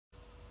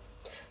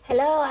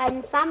Hello,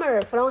 I'm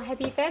Summer from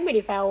Happy Family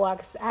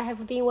Fireworks. I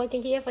have been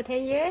working here for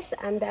 10 years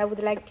and I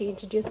would like to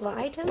introduce one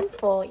item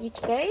for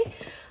each day.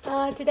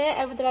 Today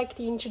I would like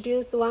to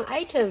introduce one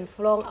item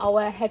from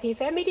our Happy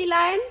Family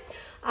line,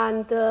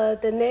 and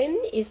the name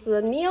is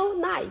the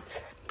Neon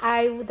Night.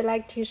 I would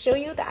like to show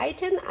you the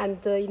item and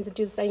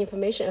introduce some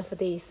information of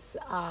this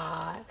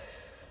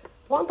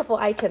wonderful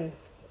item.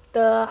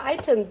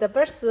 The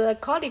best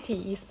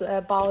quality is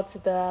about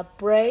the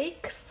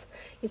brakes.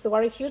 It's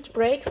very huge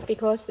brakes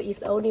because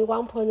it's only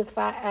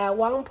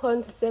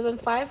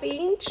 1.75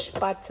 inch,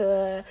 but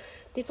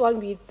this one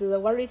with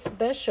very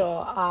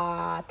special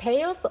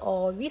tails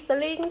or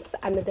whistles,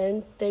 and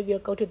then they will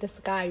go to the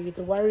sky with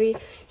very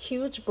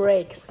huge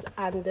brakes.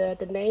 And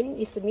the name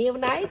is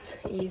Neon Night,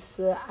 is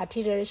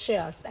artillery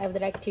shells. I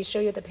would like to show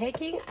you the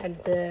packing, and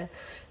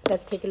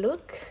let's take a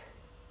look.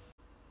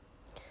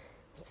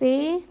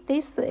 See,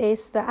 this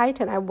is the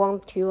item I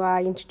want to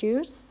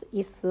introduce.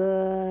 It's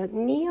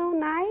Neon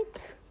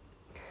Night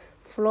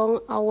from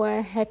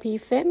our Happy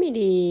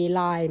Family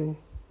line,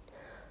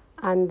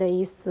 and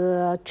it's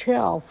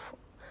 12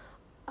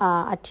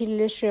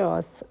 artillery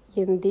shells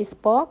in this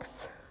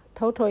box.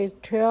 Total is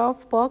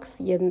 12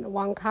 boxes in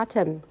one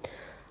carton.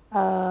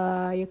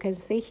 You can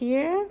see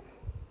here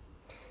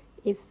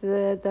is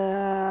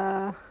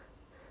the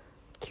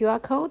QR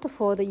code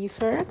for the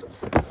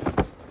effects.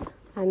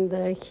 And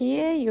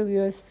here you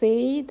will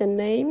see the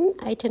name,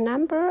 item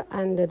number,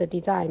 and the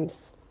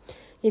designs.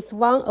 It's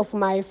one of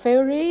my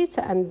favorites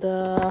and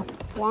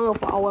one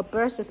of our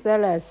best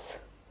sellers.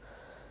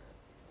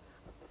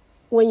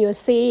 When you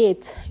see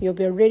it, you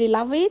will really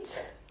love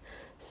it.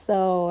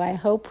 So I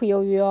hope you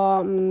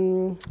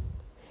will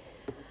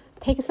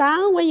take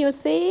some when you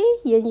see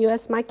in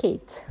US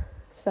market.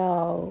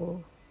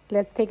 So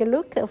let's take a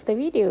look of the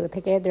video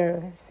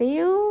together. See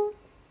you.